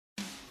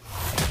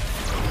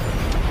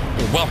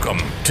Welcome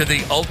to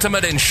the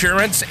Ultimate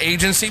Insurance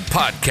Agency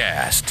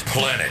Podcast,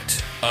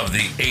 Planet of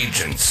the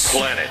Agents.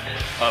 Planet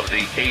of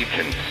the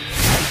Agents.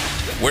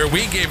 Where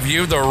we give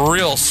you the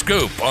real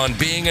scoop on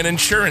being an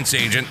insurance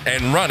agent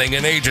and running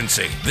an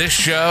agency. This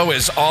show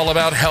is all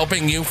about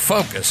helping you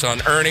focus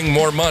on earning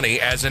more money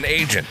as an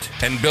agent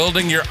and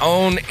building your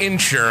own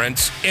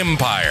insurance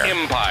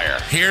empire.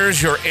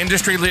 Here's your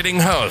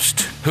industry-leading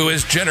host, who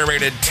has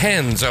generated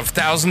tens of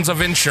thousands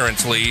of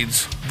insurance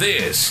leads.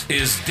 This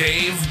is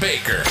Dave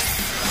Baker.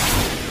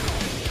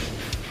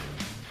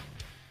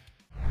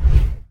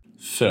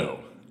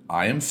 So,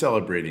 I am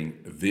celebrating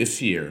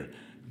this year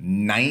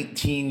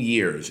 19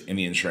 years in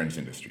the insurance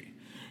industry.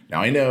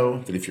 Now, I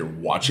know that if you're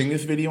watching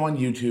this video on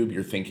YouTube,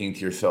 you're thinking to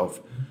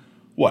yourself,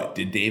 what,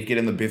 did Dave get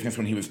in the business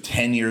when he was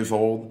 10 years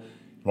old?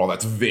 Well,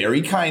 that's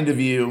very kind of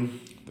you.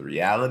 The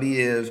reality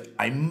is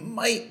I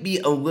might be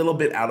a little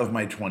bit out of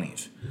my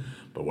 20s.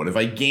 But what have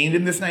I gained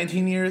in this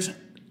 19 years?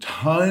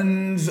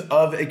 Tons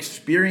of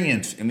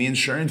experience in the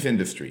insurance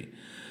industry.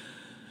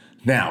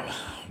 Now,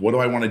 what do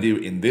I want to do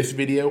in this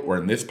video or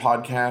in this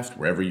podcast,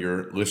 wherever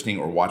you're listening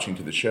or watching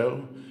to the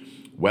show?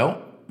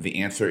 Well,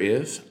 the answer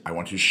is I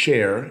want to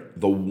share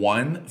the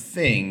one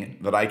thing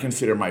that I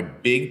consider my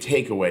big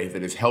takeaway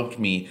that has helped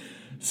me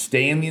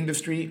stay in the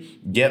industry,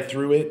 get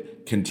through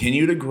it,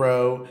 continue to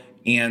grow,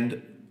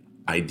 and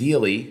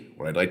ideally,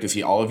 what I'd like to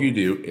see all of you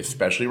do,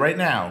 especially right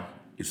now,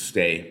 is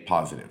stay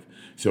positive.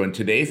 So in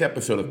today's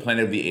episode of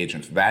Planet of the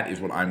Agents, that is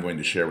what I'm going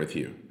to share with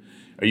you.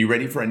 Are you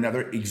ready for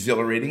another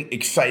exhilarating,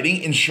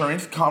 exciting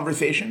insurance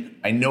conversation?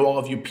 I know all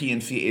of you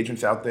P&C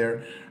agents out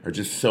there are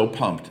just so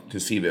pumped to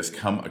see this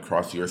come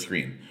across your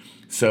screen.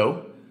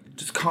 So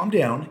just calm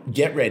down,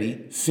 get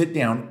ready, sit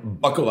down,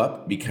 buckle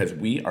up, because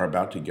we are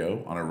about to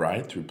go on a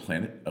ride through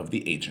Planet of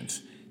the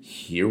Agents.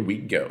 Here we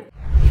go.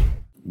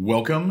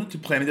 Welcome to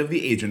Planet of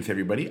the Agents,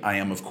 everybody. I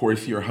am, of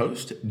course, your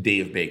host,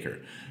 Dave Baker.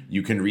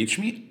 You can reach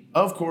me,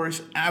 of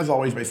course, as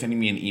always, by sending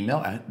me an email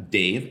at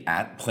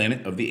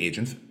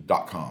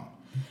dave@planetoftheagents.com.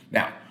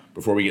 Now,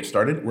 before we get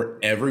started,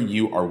 wherever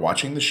you are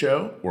watching the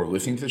show or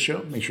listening to the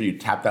show, make sure you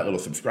tap that little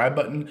subscribe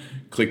button,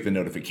 click the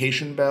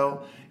notification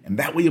bell, and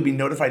that way you'll be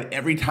notified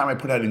every time I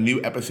put out a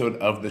new episode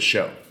of the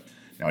show.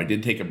 Now, I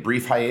did take a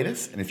brief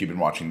hiatus, and if you've been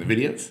watching the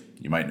videos,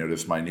 you might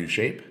notice my new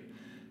shape.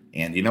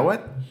 And you know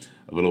what?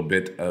 A little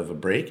bit of a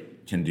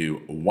break can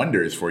do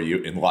wonders for you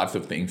in lots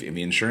of things in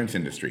the insurance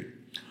industry.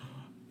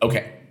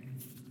 Okay,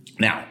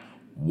 now,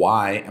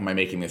 why am I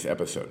making this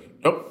episode?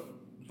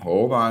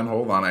 Hold on.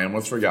 I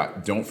almost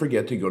forgot. Don't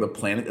forget to go to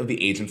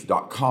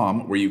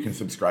planetoftheagents.com where you can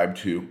subscribe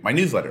to my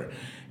newsletter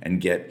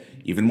and get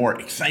even more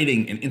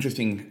exciting and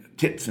interesting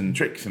tips and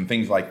tricks and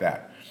things like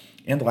that.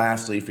 And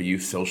lastly, for you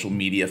social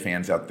media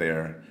fans out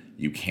there,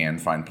 you can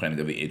find Planet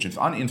of the Agents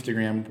on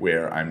Instagram,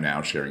 where I'm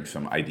now sharing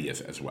some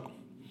ideas as well.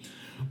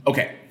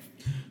 Okay,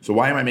 so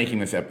why am I making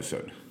this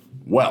episode?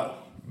 Well,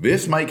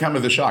 this might come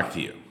as a shock to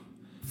you,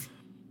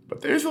 but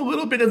there's a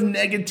little bit of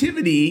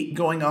negativity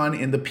going on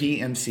in the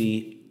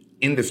P&C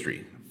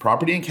industry.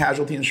 Property and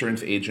casualty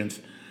insurance agents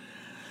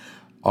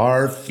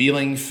are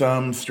feeling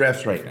some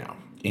stress right now.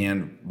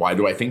 And why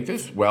do I think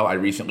this? Well, I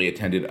recently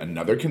attended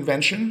another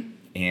convention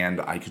and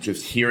I could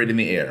just hear it in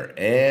the air.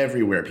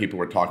 Everywhere people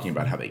were talking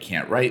about how they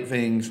can't write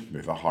things,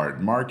 there's a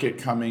hard market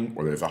coming,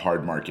 or there's a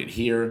hard market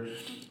here.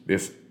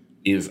 This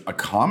is a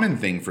common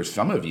thing for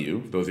some of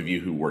you, those of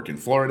you who work in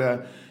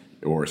Florida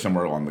or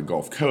somewhere along the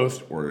Gulf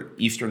Coast or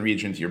eastern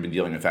regions. You've been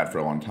dealing with that for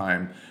a long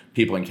time.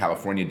 People in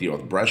California deal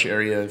with brush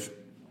areas.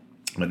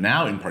 But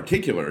now, in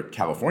particular,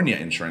 California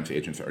insurance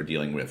agents are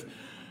dealing with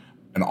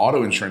an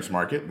auto insurance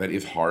market that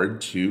is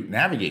hard to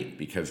navigate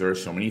because there are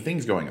so many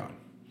things going on.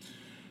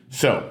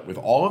 So, with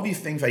all of these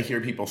things I hear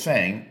people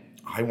saying,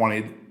 I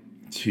wanted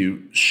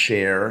to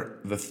share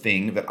the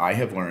thing that I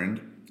have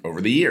learned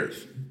over the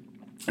years.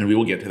 And we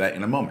will get to that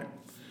in a moment.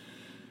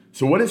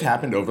 So what has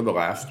happened over the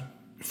last,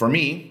 for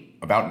me,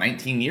 about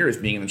 19 years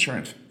being in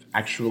insurance?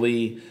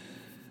 Actually,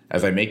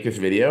 as I make this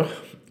video,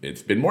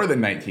 it's been more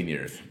than 19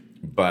 years.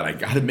 But I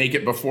got to make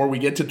it before we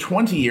get to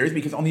 20 years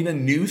because I'll need a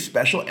new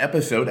special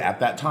episode at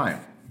that time.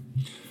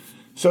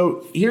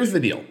 So here's the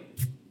deal.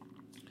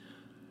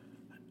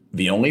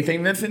 The only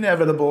thing that's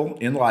inevitable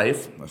in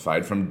life,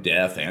 aside from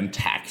death and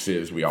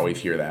taxes, we always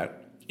hear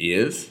that,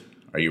 is,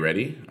 are you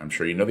ready? I'm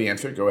sure you know the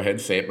answer. Go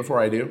ahead, say it before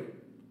I do.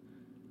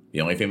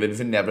 The only thing that is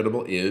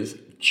inevitable is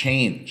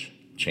change.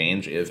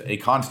 Change is a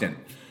constant.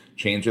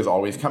 Change is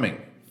always coming.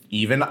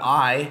 Even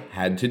I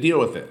had to deal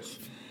with this.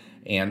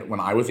 And when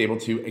I was able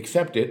to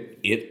accept it,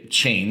 it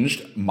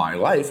changed my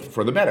life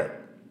for the better.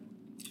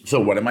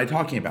 So what am I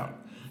talking about?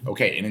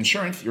 Okay, in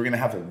insurance, you're going to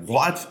have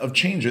lots of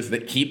changes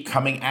that keep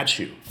coming at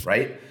you,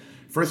 right?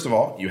 First of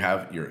all, you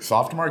have your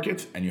soft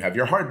markets and you have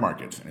your hard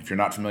markets. And if you're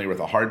not familiar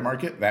with a hard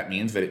market, that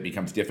means that it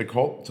becomes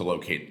difficult to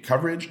locate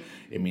coverage.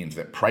 It means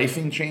that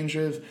pricing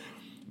changes,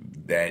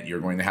 that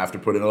you're going to have to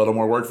put in a little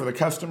more work for the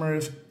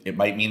customers. It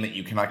might mean that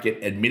you cannot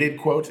get admitted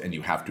quotes and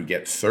you have to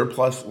get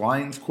surplus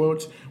lines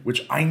quotes,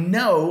 which I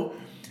know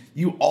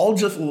you all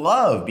just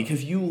love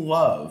because you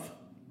love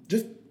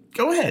just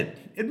Go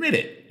ahead, admit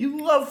it.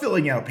 You love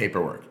filling out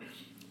paperwork.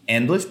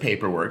 Endless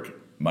paperwork,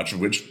 much of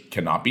which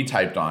cannot be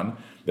typed on,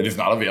 that is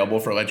not available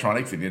for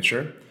electronic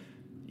signature.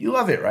 You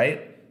love it,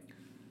 right?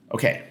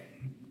 Okay.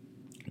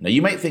 Now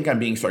you might think I'm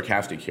being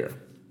sarcastic here,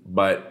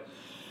 but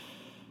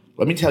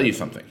let me tell you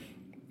something.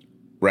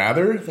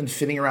 Rather than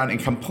sitting around and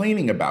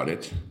complaining about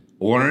it,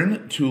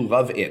 learn to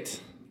love it,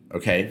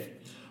 okay?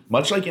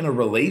 Much like in a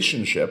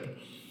relationship,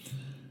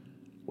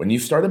 when you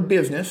start a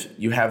business,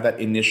 you have that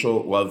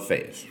initial love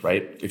phase,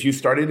 right? If you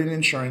started in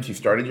insurance, you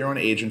started your own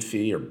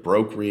agency or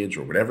brokerage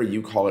or whatever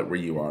you call it where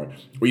you are,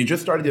 or you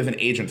just started as an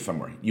agent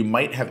somewhere, you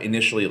might have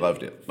initially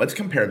loved it. Let's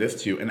compare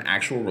this to an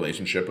actual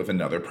relationship with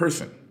another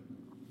person.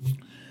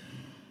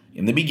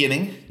 In the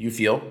beginning, you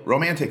feel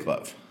romantic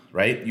love,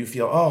 right? You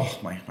feel, oh,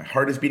 my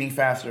heart is beating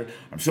faster.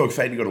 I'm so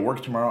excited to go to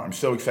work tomorrow. I'm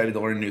so excited to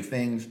learn new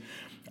things.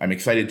 I'm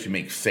excited to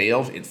make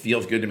sales. It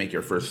feels good to make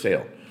your first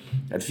sale.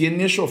 That's the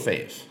initial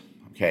phase.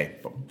 Okay,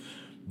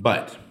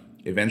 but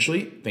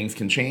eventually things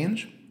can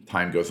change,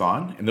 time goes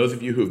on, and those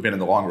of you who have been in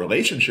a long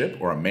relationship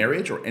or a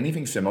marriage or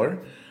anything similar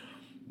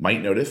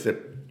might notice that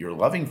your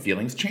loving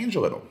feelings change a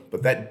little,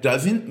 but that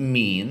doesn't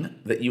mean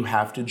that you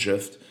have to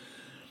just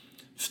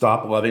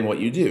stop loving what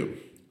you do.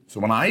 So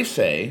when I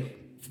say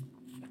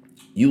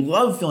you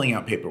love filling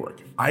out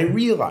paperwork, I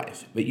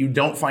realize that you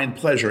don't find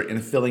pleasure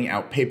in filling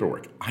out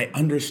paperwork. I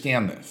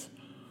understand this.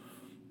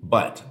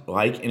 But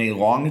like in a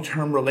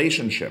long-term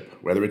relationship,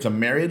 whether it's a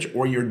marriage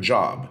or your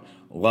job,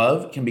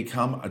 love can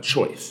become a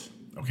choice,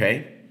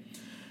 okay?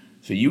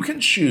 So you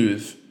can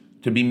choose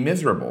to be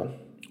miserable,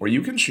 or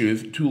you can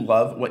choose to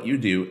love what you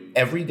do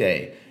every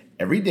day.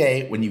 Every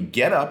day when you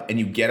get up and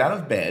you get out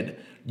of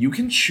bed, you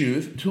can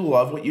choose to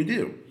love what you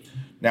do.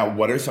 Now,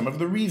 what are some of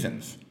the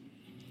reasons?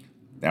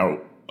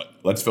 Now,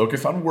 let's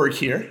focus on work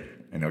here.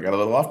 I know I got a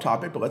little off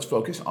topic, but let's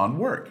focus on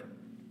work.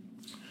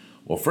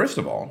 Well, first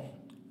of all,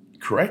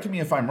 correct me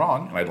if I'm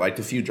wrong, and I'd like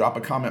to see you drop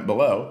a comment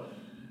below.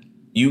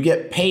 You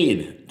get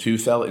paid to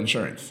sell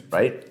insurance,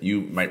 right?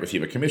 You might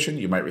receive a commission,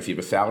 you might receive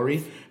a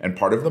salary, and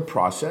part of the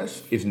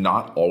process is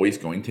not always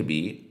going to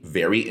be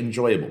very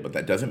enjoyable, but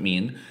that doesn't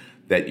mean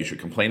that you should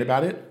complain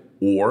about it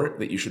or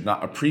that you should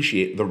not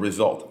appreciate the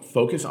result.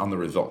 Focus on the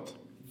result.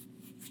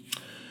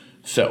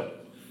 So,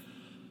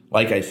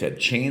 like I said,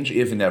 change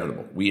is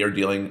inevitable. We are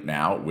dealing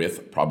now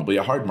with probably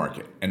a hard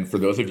market. And for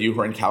those of you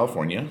who are in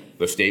California,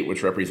 the state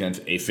which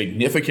represents a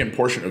significant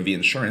portion of the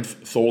insurance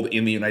sold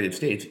in the United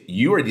States,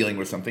 you are dealing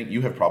with something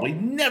you have probably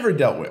never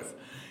dealt with.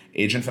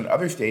 Agents in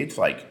other states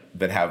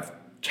that have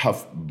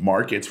tough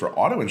markets for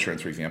auto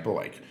insurance, for example,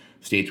 like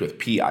states with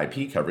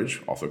PIP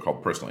coverage, also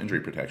called personal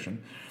injury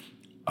protection,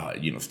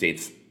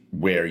 states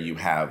where you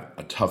have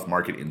a tough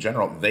market in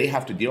general, they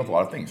have to deal with a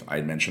lot of things.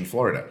 I mentioned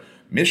Florida.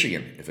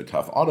 Michigan is a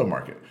tough auto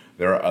market.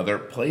 There are other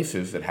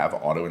places that have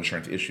auto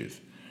insurance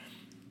issues.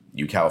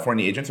 You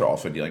California agents are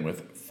also dealing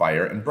with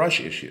fire and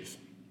brush issues.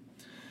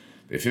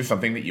 This is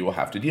something that you will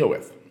have to deal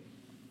with.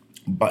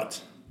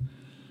 But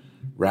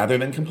rather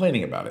than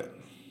complaining about it,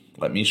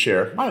 let me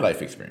share my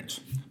life experience.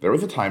 There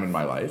was a time in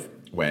my life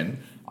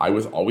when I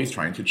was always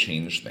trying to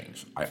change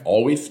things. I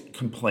always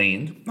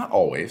complained, not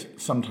always,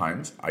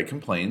 sometimes I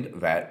complained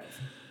that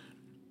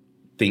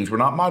things were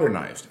not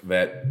modernized,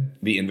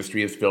 that the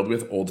industry is filled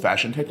with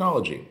old-fashioned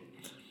technology,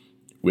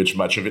 which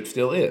much of it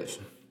still is,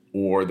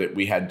 or that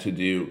we had to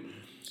do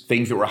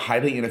things that were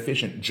highly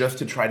inefficient just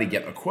to try to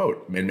get a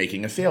quote, and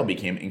making a sale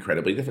became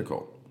incredibly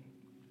difficult.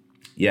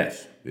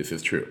 Yes, this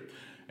is true.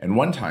 And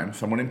one time,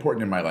 someone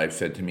important in my life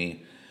said to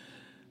me,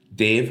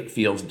 Dave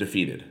feels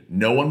defeated.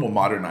 No one will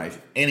modernize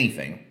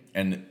anything.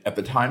 And at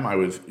the time, I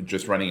was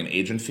just running an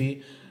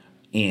agency,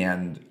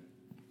 and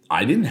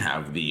I didn't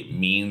have the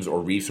means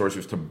or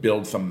resources to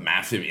build some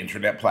massive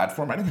internet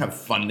platform. I didn't have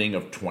funding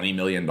of $20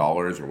 million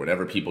or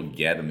whatever people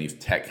get in these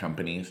tech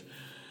companies.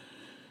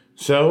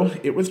 So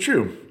it was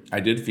true.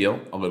 I did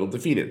feel a little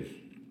defeated.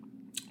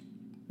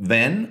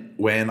 Then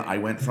when I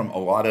went from a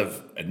lot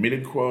of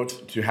admitted quotes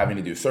to having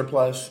to do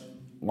surplus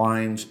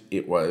lines,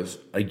 it was,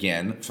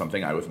 again,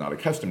 something I was not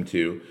accustomed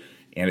to,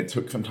 and it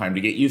took some time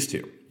to get used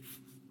to.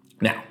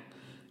 Now,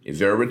 is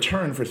there a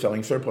return for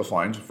selling surplus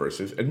lines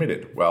versus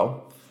admitted?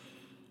 Well,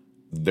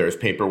 there's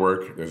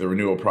paperwork, there's a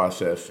renewal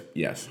process,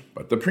 yes,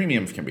 but the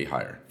premiums can be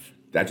higher.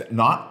 That's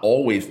not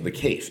always the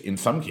case. In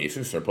some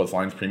cases, surplus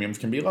lines premiums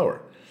can be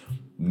lower,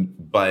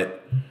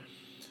 but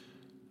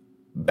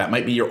that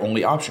might be your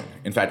only option.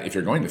 In fact, if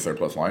you're going to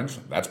surplus lines,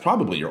 that's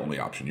probably your only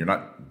option. You're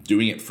not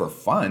doing it for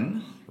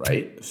fun,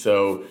 right?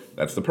 So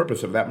that's the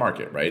purpose of that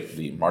market, right?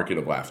 The market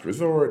of last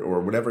resort,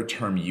 or whatever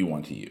term you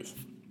want to use.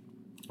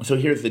 So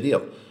here's the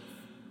deal.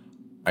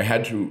 I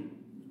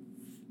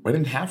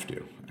didn't have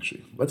to,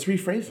 actually. Let's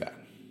rephrase that.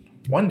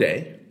 One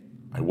day,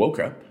 I woke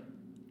up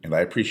and I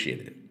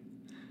appreciated it.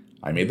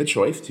 I made the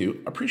choice to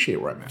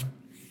appreciate where I'm at.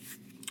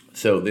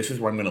 So this is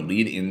where I'm going to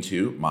lead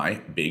into my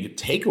big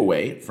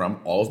takeaway from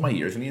all of my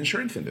years in the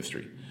insurance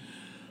industry.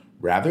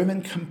 Rather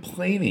than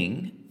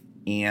complaining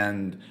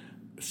and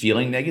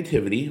feeling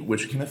negativity,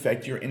 which can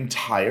affect your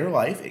entire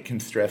life, it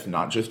can stress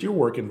not just your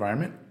work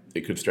environment,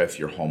 it could stress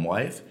your home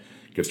life,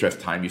 It could stress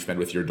time you spend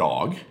with your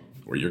dog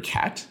or your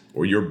cat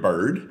or your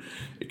bird.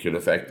 It could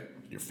affect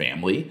your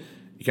family.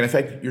 It can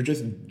affect your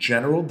just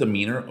general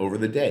demeanor over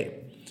the day.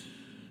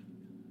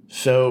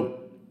 So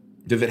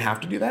does it have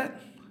to do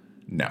that?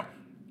 No.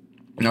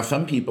 Now,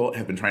 some people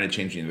have been trying to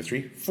change the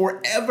industry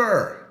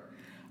forever.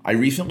 I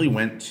recently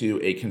went to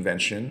a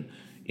convention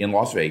in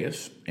Las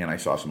Vegas, and I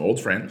saw some old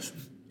friends.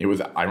 It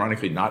was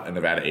ironically not a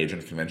Nevada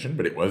agents convention,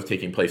 but it was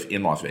taking place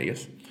in Las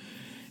Vegas.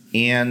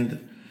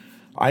 And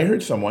I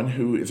heard someone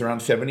who is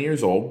around 70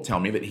 years old tell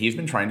me that he's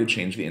been trying to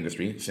change the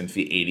industry since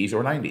the 80s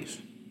or 90s.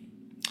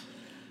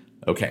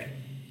 Okay.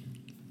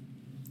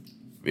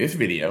 This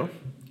video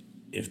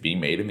is being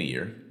made in the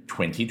year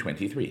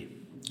 2023.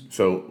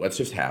 So let's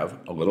just have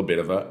a little bit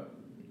of a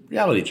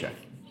reality check.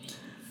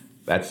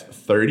 That's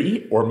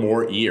 30 or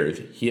more years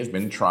he has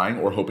been trying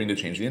or hoping to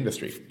change the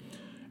industry.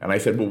 And I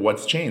said, well,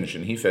 what's changed?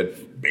 And he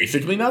said,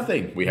 basically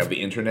nothing. We have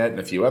the internet and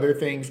a few other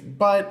things,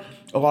 but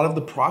a lot of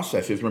the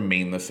processes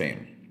remain the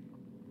same.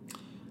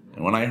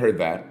 And when I heard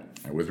that,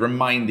 I was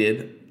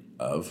reminded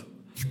of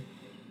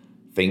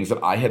things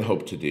that I had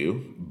hoped to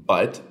do.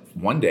 But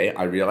one day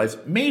I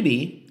realized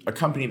maybe a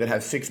company that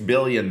has $6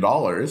 billion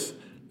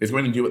is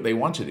going to do what they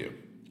want to do.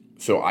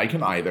 So I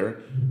can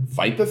either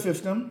fight the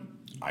system,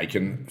 I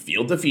can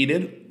feel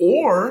defeated,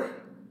 or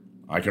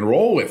I can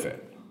roll with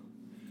it.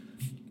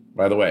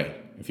 By the way,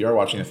 if you are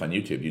watching this on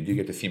YouTube, you do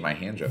get to see my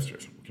hand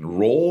gestures. You can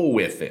roll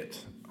with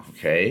it,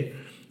 okay?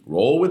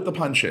 Roll with the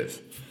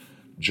punches.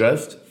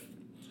 Just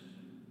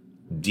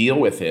deal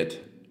with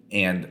it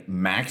and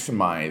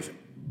maximize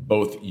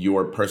both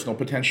your personal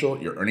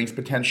potential, your earnings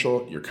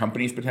potential, your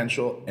company's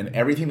potential, and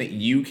everything that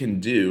you can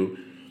do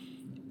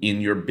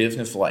in your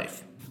business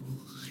life.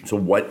 So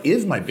what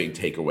is my big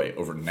takeaway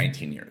over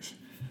 19 years?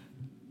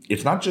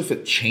 It's not just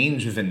that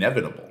change is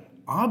inevitable.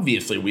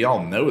 Obviously, we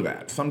all know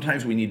that.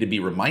 Sometimes we need to be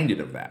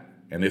reminded of that.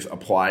 And this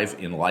applies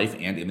in life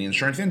and in the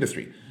insurance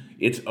industry.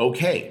 It's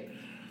okay.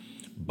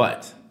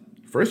 But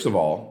first of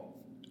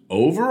all,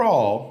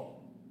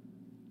 overall,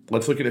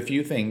 let's look at a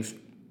few things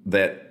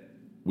that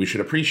we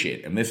should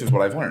appreciate. And this is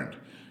what I've learned.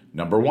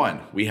 Number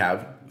one, we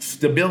have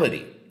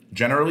stability.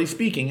 Generally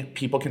speaking,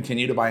 people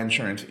continue to buy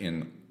insurance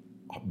in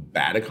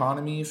bad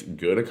economies,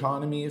 good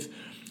economies.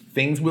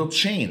 Things will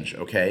change,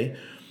 okay?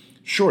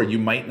 Sure, you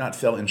might not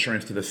sell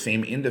insurance to the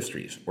same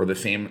industries or the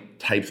same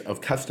types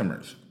of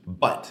customers,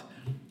 but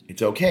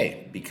it's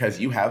okay because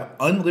you have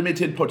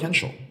unlimited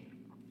potential.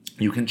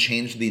 You can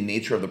change the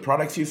nature of the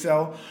products you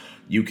sell.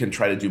 You can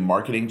try to do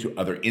marketing to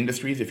other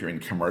industries if you're in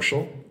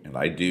commercial. And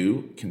I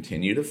do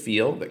continue to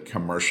feel that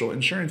commercial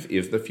insurance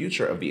is the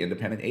future of the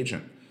independent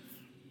agent.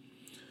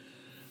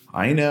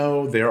 I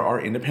know there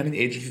are independent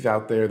agencies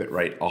out there that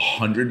write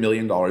 $100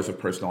 million of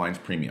personal lines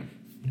premium,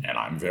 and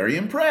I'm very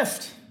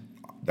impressed.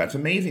 That's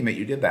amazing that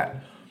you did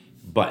that.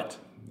 But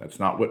that's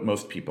not what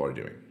most people are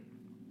doing.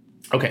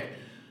 Okay.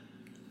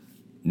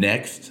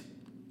 Next,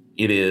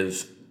 it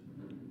is,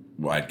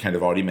 well, I kind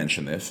of already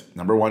mentioned this.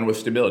 Number one was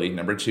stability.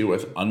 Number two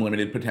was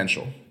unlimited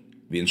potential.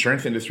 The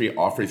insurance industry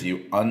offers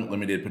you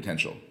unlimited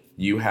potential.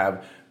 You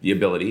have the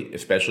ability,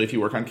 especially if you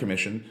work on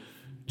commission,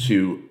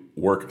 to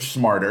work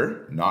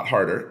smarter, not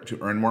harder, to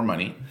earn more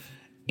money,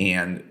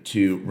 and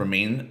to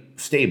remain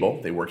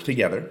stable. They work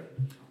together.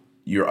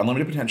 Your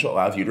unlimited potential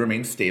allows you to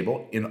remain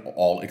stable in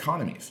all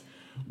economies.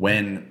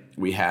 When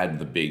we had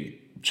the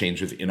big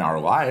changes in our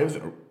lives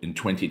in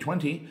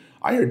 2020,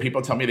 I heard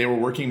people tell me they were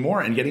working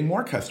more and getting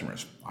more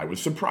customers. I was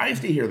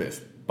surprised to hear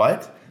this,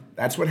 but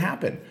that's what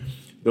happened.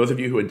 Those of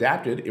you who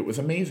adapted, it was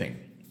amazing.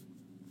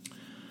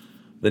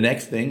 The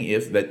next thing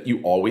is that you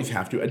always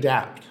have to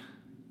adapt.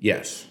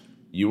 Yes,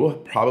 you will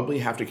probably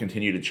have to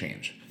continue to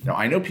change. Now,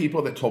 I know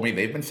people that told me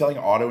they've been selling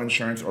auto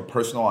insurance or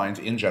personal lines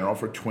in general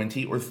for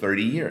 20 or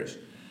 30 years.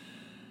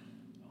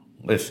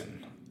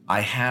 Listen,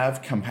 I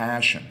have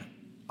compassion.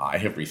 I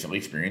have recently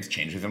experienced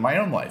changes in my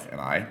own life, and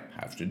I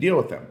have to deal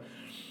with them.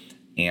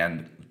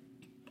 And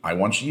I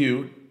want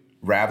you,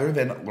 rather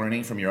than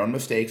learning from your own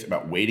mistakes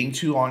about waiting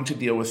too long to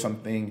deal with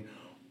something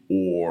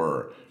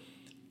or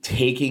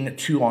taking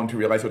too long to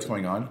realize what's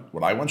going on,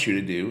 what I want you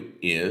to do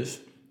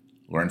is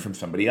learn from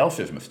somebody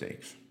else's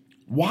mistakes.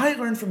 Why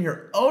learn from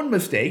your own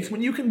mistakes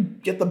when you can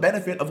get the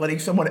benefit of letting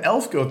someone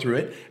else go through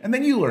it and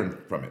then you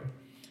learn from it?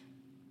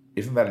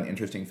 Isn't that an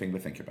interesting thing to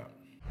think about?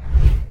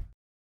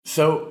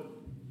 So,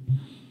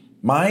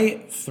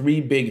 my three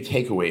big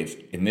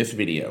takeaways in this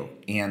video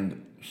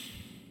and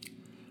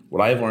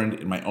what I've learned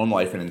in my own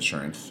life in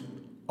insurance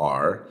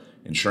are: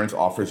 insurance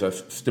offers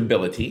us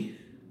stability.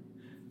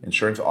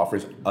 Insurance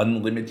offers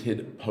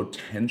unlimited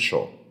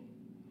potential.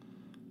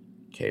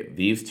 Okay,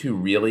 these two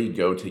really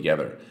go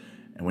together.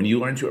 And when you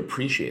learn to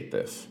appreciate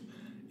this,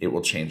 it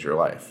will change your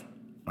life.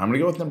 I'm going to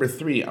go with number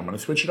three. I'm going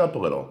to switch it up a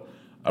little.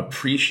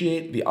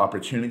 Appreciate the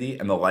opportunity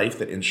and the life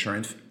that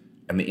insurance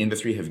and the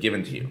industry has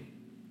given to you.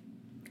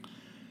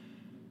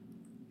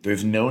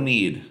 There's no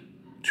need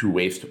to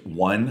waste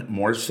one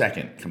more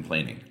second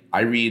complaining.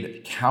 I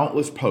read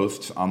countless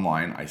posts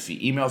online. I see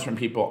emails from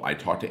people. I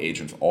talk to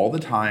agents all the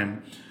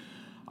time.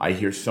 I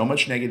hear so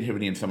much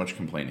negativity and so much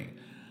complaining.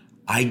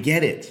 I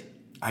get it.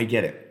 I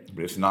get it,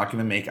 but it's not going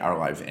to make our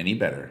lives any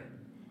better.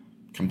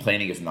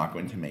 Complaining is not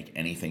going to make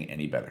anything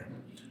any better.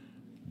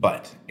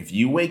 But if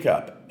you wake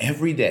up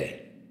every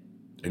day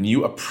and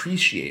you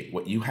appreciate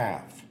what you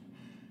have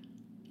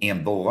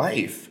and the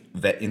life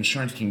that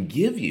insurance can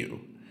give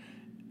you,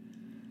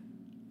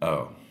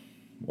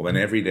 then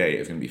every day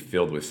is going to be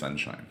filled with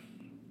sunshine.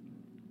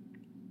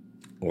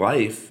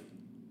 Life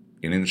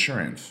in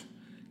insurance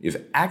is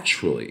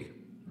actually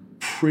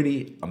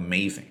pretty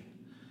amazing.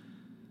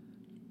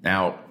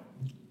 Now,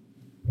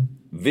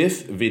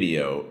 this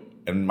video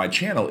and my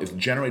channel is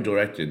generally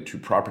directed to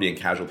property and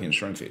casualty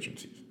insurance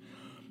agencies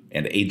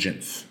and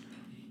agents.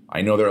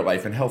 I know there are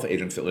life and health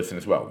agents that listen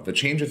as well. The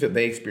changes that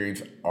they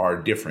experience are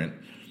different.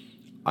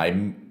 I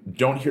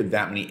don't hear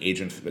that many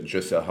agents that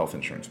just sell health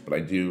insurance, but I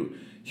do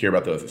hear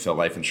about those that sell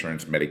life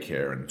insurance,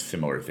 Medicare, and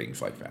similar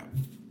things like that.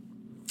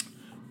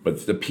 But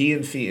it's the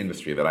P&C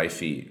industry that I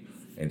see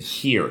and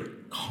hear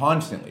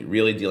constantly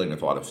really dealing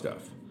with a lot of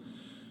stuff.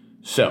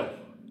 So,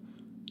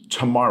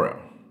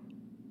 tomorrow,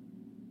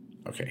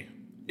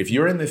 if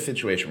you're in this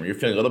situation where you're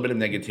feeling a little bit of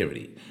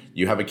negativity,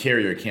 you have a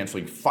carrier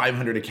canceling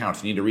 500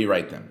 accounts, you need to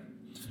rewrite them.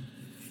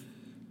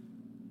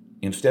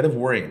 Instead of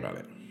worrying about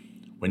it,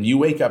 when you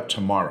wake up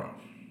tomorrow,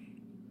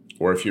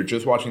 or if you're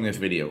just watching this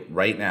video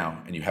right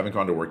now and you haven't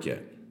gone to work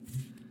yet,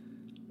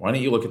 why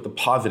don't you look at the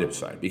positive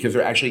side? Because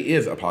there actually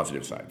is a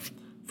positive side.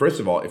 First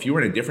of all, if you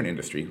were in a different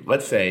industry,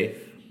 let's say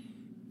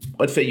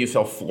you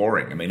sell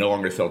flooring and they no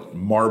longer sell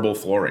marble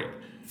flooring,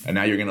 and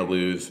now you're going to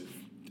lose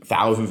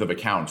thousands of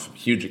accounts,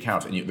 huge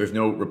accounts, and there's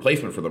no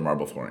replacement for the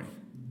marble flooring.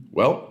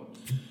 Well,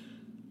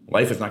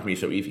 life is not going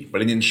to be so easy.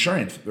 But in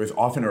insurance, there's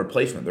often a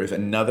replacement. There's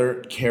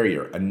another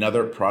carrier,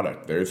 another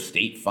product. There's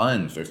state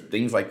funds. There's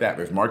things like that.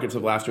 There's markets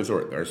of last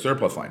resort. There are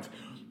surplus lines.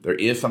 There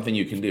is something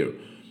you can do.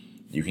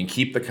 You can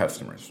keep the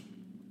customers.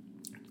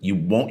 You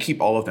won't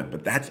keep all of them,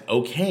 but that's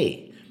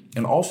okay.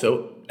 And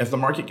also, as the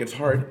market gets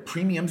hard,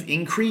 premiums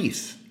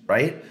increase,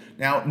 right?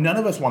 Now, none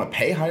of us want to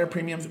pay higher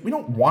premiums. We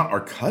don't want our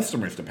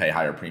customers to pay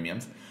higher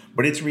premiums,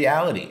 but it's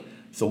reality.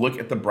 So look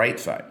at the bright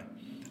side.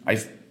 I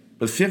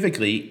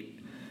specifically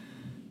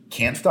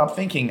can't stop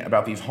thinking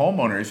about these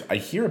homeowners I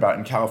hear about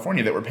in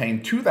California that were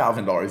paying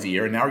 $2,000 a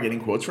year and now are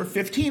getting quotes for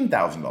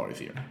 $15,000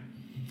 a year.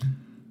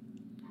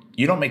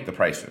 You don't make the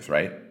prices,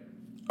 right?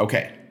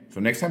 Okay, so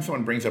next time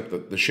someone brings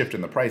up the shift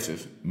in the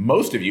prices,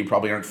 most of you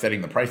probably aren't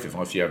setting the prices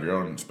unless you have your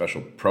own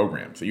special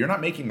program. So you're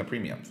not making the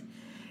premiums.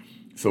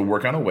 So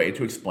work on a way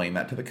to explain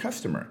that to the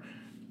customer.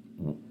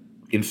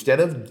 Instead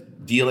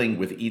of dealing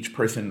with each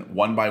person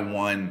one by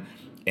one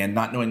and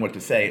not knowing what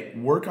to say,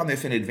 work on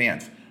this in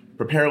advance.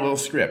 Prepare a little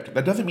script.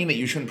 That doesn't mean that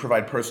you shouldn't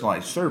provide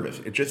personalized service.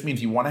 It just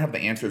means you want to have the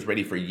answers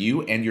ready for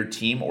you and your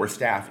team or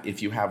staff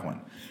if you have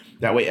one.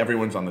 That way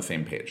everyone's on the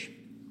same page.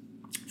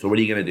 So what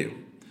are you going to do?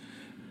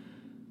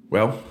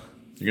 Well,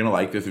 you're going to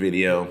like this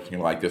video. You're going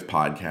to like this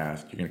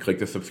podcast. You're going to click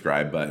the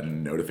subscribe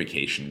button,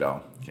 notification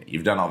bell. Okay,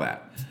 you've done all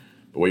that.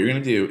 But what you're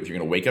going to do is you're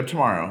going to wake up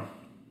tomorrow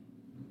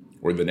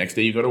or the next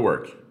day you go to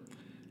work,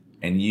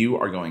 and you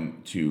are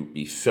going to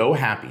be so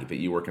happy that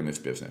you work in this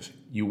business.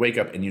 You wake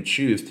up and you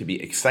choose to be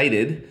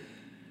excited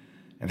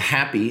and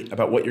happy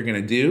about what you're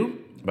going to do,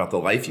 about the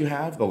life you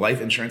have, the life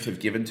insurance has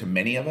given to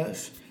many of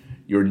us.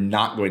 You're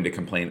not going to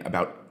complain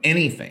about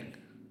anything,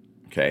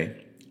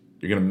 okay?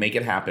 You're going to make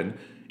it happen.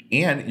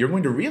 And you're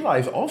going to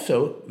realize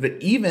also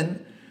that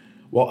even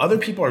while other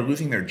people are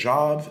losing their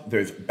jobs,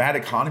 there's bad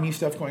economy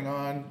stuff going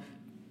on.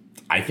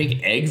 I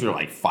think eggs are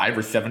like $5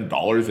 or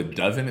 $7 a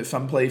dozen at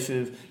some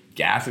places.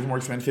 Gas is more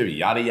expensive,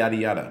 yada, yada,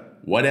 yada.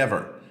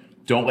 Whatever.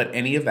 Don't let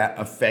any of that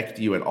affect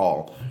you at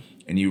all.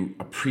 And you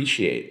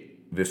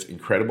appreciate this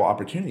incredible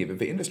opportunity that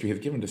the industry has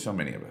given to so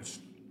many of us.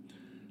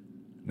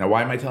 Now,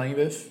 why am I telling you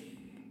this?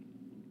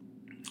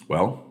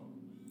 Well,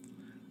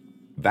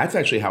 that's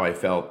actually how I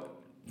felt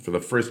for the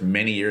first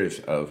many years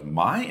of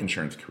my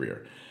insurance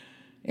career.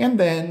 And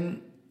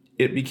then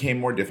it became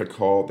more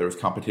difficult. There was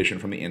competition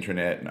from the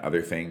internet and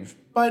other things.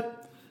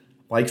 But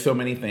like so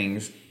many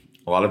things,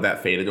 a lot of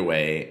that faded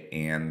away,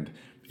 and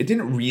it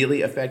didn't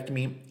really affect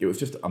me. It was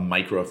just a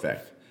micro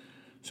effect.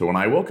 So when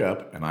I woke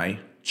up and I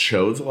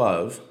chose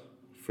love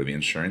for the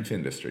insurance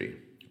industry,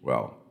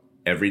 well,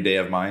 every day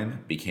of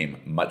mine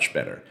became much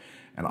better.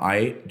 And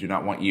I do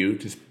not want you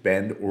to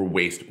spend or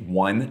waste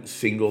one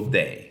single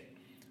day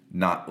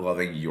not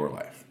loving your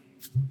life.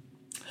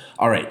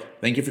 All right.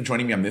 Thank you for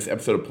joining me on this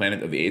episode of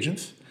Planet of the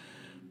Agents.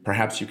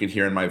 Perhaps you could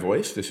hear in my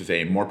voice, this is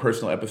a more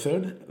personal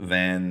episode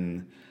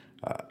than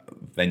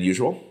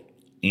usual.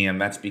 And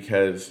that's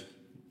because,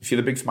 you see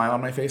the big smile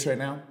on my face right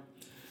now?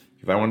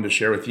 Because I wanted to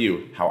share with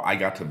you how I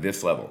got to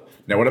this level.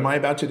 Now, what am I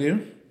about to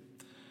do?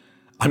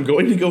 I'm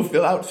going to go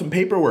fill out some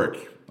paperwork.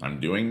 I'm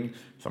doing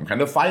some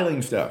kind of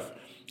filing stuff.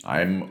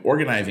 I'm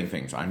organizing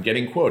things. I'm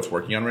getting quotes,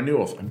 working on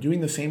renewals. I'm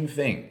doing the same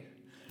thing.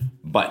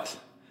 But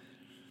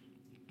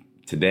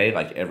today,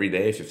 like every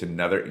day, is just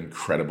another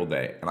incredible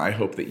day. And I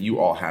hope that you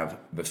all have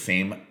the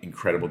same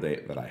incredible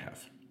day that I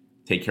have.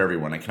 Take care,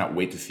 everyone. I cannot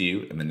wait to see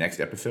you in the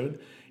next episode.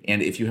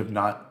 And if you have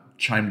not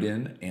chimed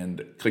in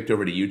and clicked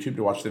over to YouTube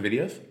to watch the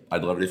videos,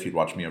 I'd love it if you'd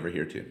watch me over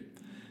here too.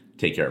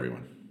 Take care,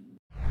 everyone.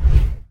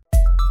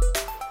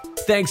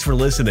 Thanks for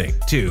listening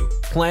to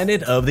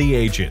Planet of the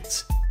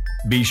Agents.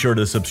 Be sure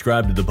to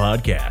subscribe to the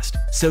podcast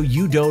so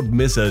you don't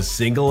miss a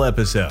single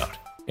episode.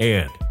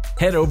 And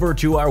head over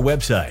to our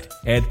website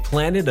at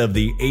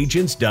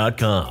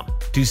planetoftheagents.com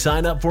to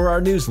sign up for our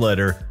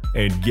newsletter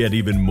and get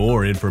even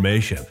more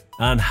information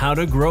on how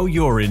to grow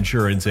your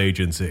insurance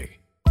agency.